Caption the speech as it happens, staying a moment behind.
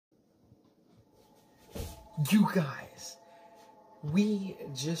You guys, we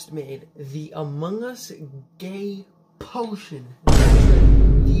just made the Among Us gay potion. That's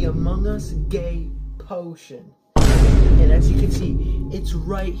right, the Among Us gay potion. And as you can see, it's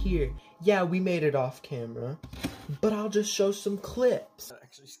right here. Yeah, we made it off camera, but I'll just show some clips. That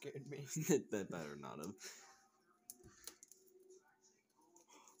actually scared me. That better not have.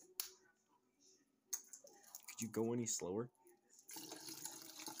 Could you go any slower?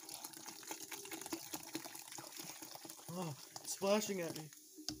 Oh, it's splashing at me.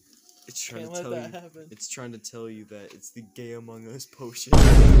 It's trying Can't to let tell that you. happen. It's trying to tell you that it's the gay Among Us potion.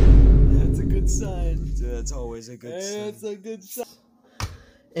 That's a good sign. That's always a good sign. It's a good sign.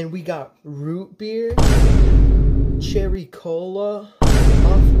 And we got root beer, cherry cola,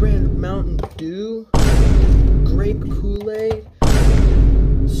 off-brand Mountain Dew, grape Kool-Aid,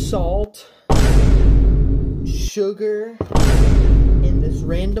 salt, sugar, and this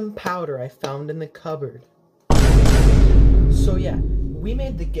random powder I found in the cupboard. So yeah, we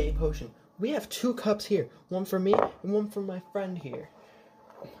made the gay potion. We have 2 cups here, one for me and one for my friend here.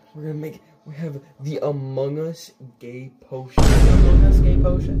 We're gonna make. We have the Among Us gay potion. Among Us gay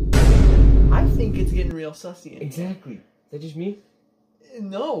potion. I think it's getting real sussy. Exactly. Is that just me?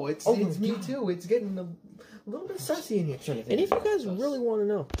 No, it's me too. It's getting a little bit sussy in here. And if you guys really want to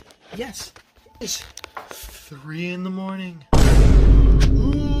know, yes, it's 3 in the morning.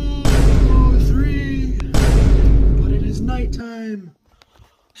 Ooh, 3. But it is nighttime,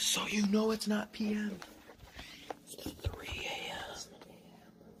 so you know it's not PM. It's 3 a.m.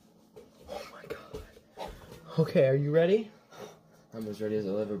 Oh my god. Okay, are you ready? I'm as ready as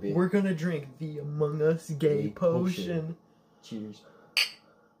I'll ever be. We're gonna drink the Among Us gay potion. Cheers.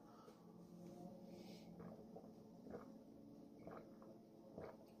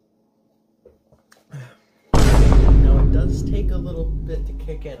 Now it does take a little bit to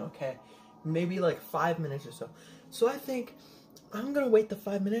kick in, okay? Maybe like 5 minutes or so. So I think I'm gonna wait the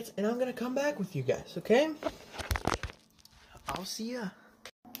 5 minutes and I'm gonna come back with you guys, okay? I'll see ya.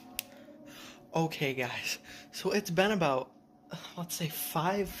 Okay guys, so it's been about, let's say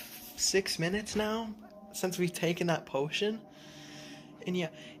 5-6 minutes now since we've taken that potion. And yeah,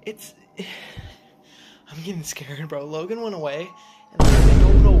 I'm getting scared, bro. Logan went away and I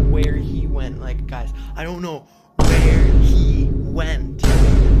don't know where he went. Like, guys, I don't know where he went.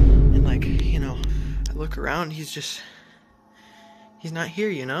 And like, you know, I look around, he's not here,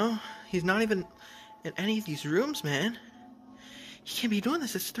 you know? He's not even in any of these rooms, man. He can't be doing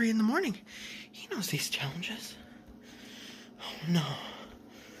this. It's 3 in the morning. He knows these challenges. Oh no.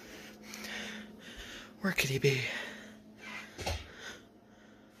 Where could he be?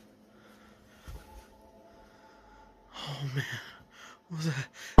 Oh man. What was that?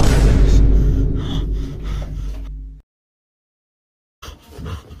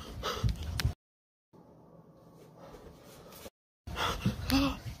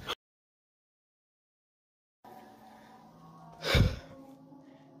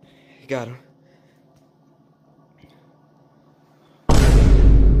 Got him.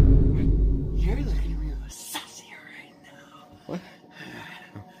 You're looking real sassy right now. What?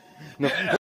 No.